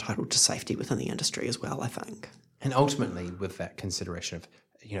respect, who is entitled to safety within the industry as well, I think. And ultimately, with that consideration of,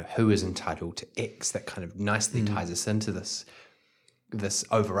 who is entitled to X, that kind of nicely ties us into this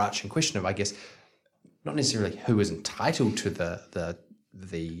overarching question of, I guess, not necessarily who is entitled to the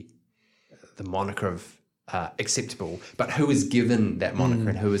moniker of acceptable, but who is given that moniker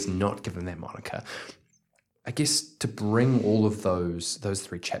and who is not given that moniker. I guess to bring all of those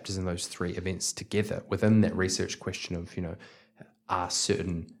three chapters and those three events together within that research question of, are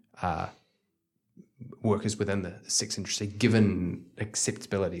certain workers within the sex industry given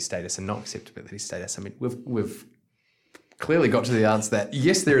acceptability status and not acceptability status? I mean, we've clearly got to the answer that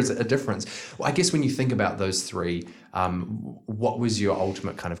yes, there is a difference. Well, I guess when you think about those three, what was your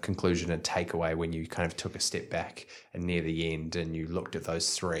ultimate kind of conclusion and takeaway when you kind of took a step back and near the end and you looked at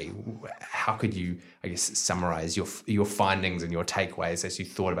those three? How could you, I guess, summarize your findings and your takeaways as you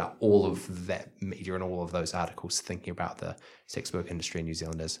thought about all of that media and all of those articles, thinking about the sex work industry in New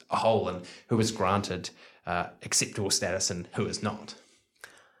Zealand as a whole and who is granted acceptable status and who is not?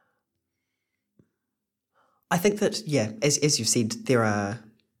 I think that, as you've said, there are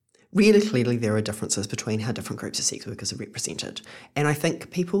differences between how different groups of sex workers are represented. And I think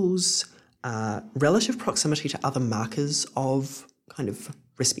people's relative proximity to other markers of kind of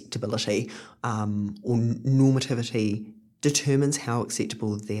respectability or normativity determines how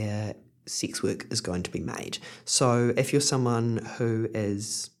acceptable their sex work is going to be made. So if you're someone who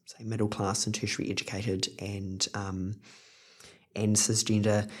is, say, middle class and tertiary educated and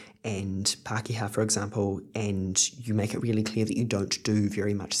cisgender and Pākehā, for example, and you make it really clear that you don't do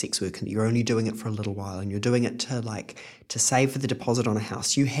very much sex work and that you're only doing it for a little while and you're doing it to save for the deposit on a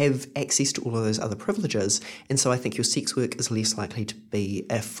house, you have access to all of those other privileges. And so I think your sex work is less likely to be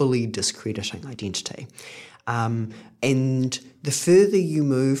a fully discrediting identity. And the further you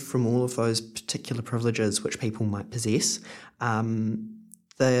move from all of those particular privileges which people might possess,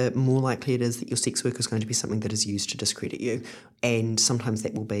 the more likely it is that your sex work is going to be something that is used to discredit you. And sometimes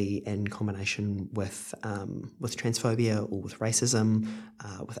that will be in combination with transphobia or with racism,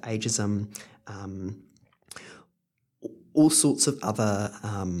 with ageism, all sorts of other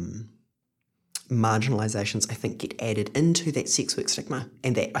marginalisations, I think, get added into that sex work stigma,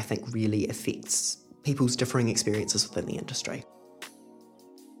 and that, I think, really affects people's differing experiences within the industry.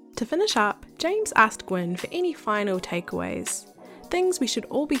 To finish up, James asked Gwyn for any final takeaways, things we should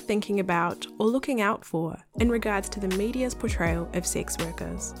all be thinking about or looking out for in regards to the media's portrayal of sex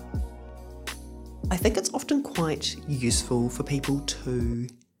workers. I think it's often quite useful for people to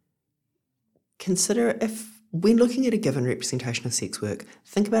consider, if when looking at a given representation of sex work,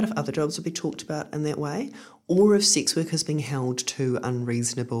 think about if other jobs would be talked about in that way, or if sex work is being held to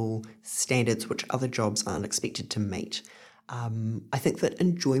unreasonable standards which other jobs aren't expected to meet. I think that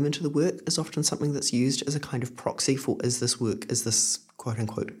enjoyment of the work is often something that's used as a kind of proxy for, is this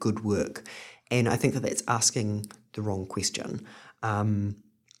quote-unquote good work? And I think that that's asking the wrong question. And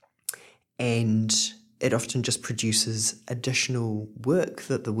it often just produces additional work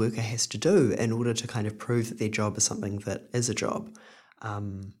that the worker has to do in order to kind of prove that their job is something that is a job. I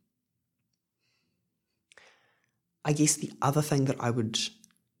guess the other thing that I would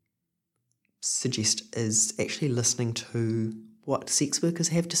suggest is actually listening to what sex workers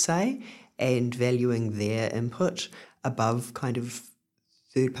have to say and valuing their input above kind of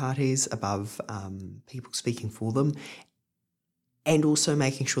third parties, above people speaking for them, and also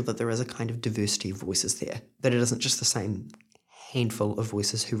making sure that there is a kind of diversity of voices there, that it isn't just the same handful of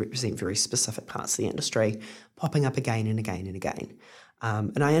voices who represent very specific parts of the industry popping up again and again and again.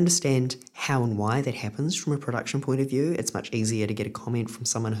 And I understand how and why that happens from a production point of view. It's much easier to get a comment from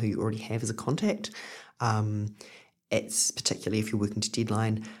someone who you already have as a contact. It's particularly if you're working to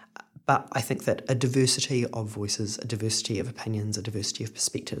deadline. But I think that a diversity of voices, a diversity of opinions, a diversity of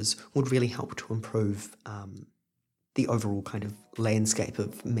perspectives would really help to improve the overall kind of landscape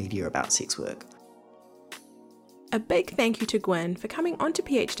of media about sex work. A big thank you to Gwyn for coming onto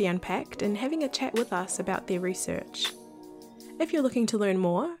PhD Unpacked and having a chat with us about their research. If you're looking to learn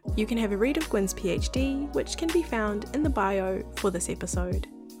more, you can have a read of Gwyn's PhD, which can be found in the bio for this episode.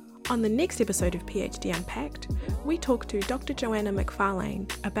 On the next episode of PhD Unpacked, we talk to Dr. Joanna McFarlane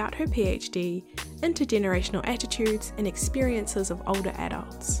about her PhD, Intergenerational Attitudes and Experiences of Older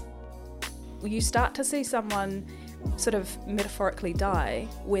Adults. You start to see someone sort of metaphorically die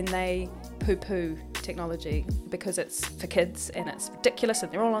when they poo-poo technology because it's for kids and it's ridiculous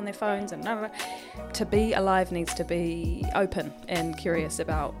and they're all on their phones and blah, blah, blah. To be alive needs to be open and curious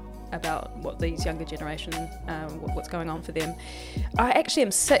about what these younger generation, what's going on for them. I actually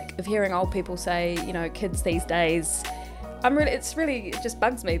am sick of hearing old people say, kids these days. It just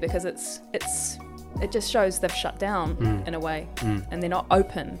bugs me because it just shows they've shut down in a way, and they're not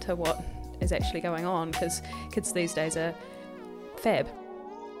open to what is actually going on, because kids these days are fab.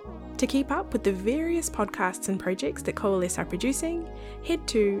 To keep up with the various podcasts and projects that Coalesce are producing, head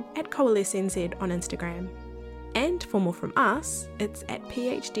to @CoalesceNZ on Instagram. And for more from us, it's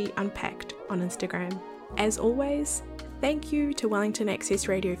 @PhD Unpacked on Instagram. As always, thank you to Wellington Access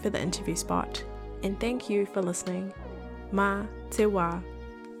Radio for the interview spot, and thank you for listening. Mā te wā.